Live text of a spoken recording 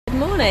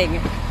morning.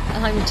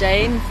 I'm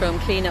Jane from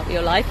Clean Up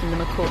Your Life and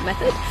the McCourt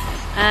Method,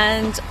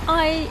 and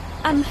I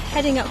am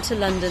heading up to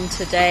London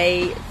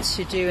today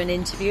to do an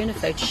interview and a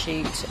photo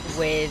shoot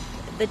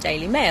with the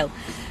Daily Mail,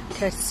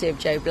 courtesy of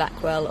Joe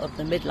Blackwell of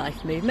the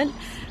Midlife Movement.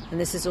 And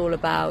this is all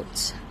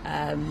about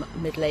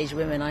middle-aged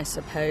women, I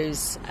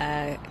suppose,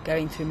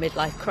 going through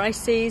midlife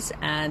crises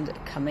and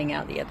coming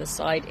out the other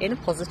side in a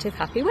positive,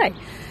 happy way.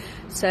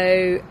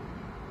 So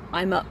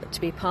I'm up to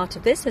be part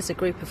of this. There's a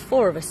group of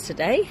 4 of us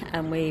today,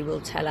 and we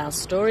will tell our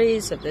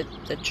stories of the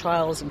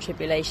trials and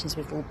tribulations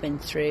we've all been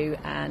through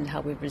and how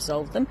we've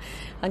resolved them,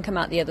 and come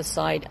out the other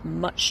side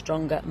much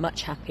stronger,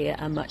 much happier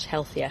and much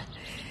healthier.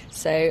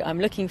 So I'm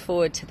looking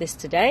forward to this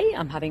today.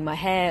 I'm having my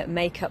hair,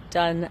 makeup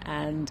done,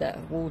 and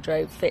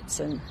wardrobe fits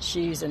and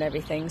shoes and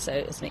everything. So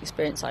it's an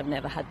experience I've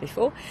never had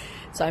before.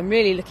 So I'm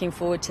really looking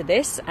forward to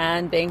this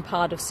and being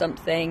part of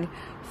something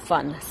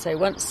fun. So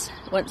once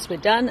we're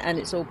done and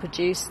it's all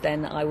produced,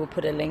 then I will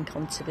put a link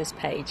onto this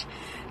page.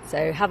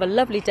 So have a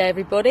lovely day,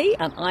 everybody,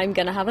 and I'm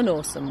going to have an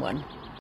awesome one.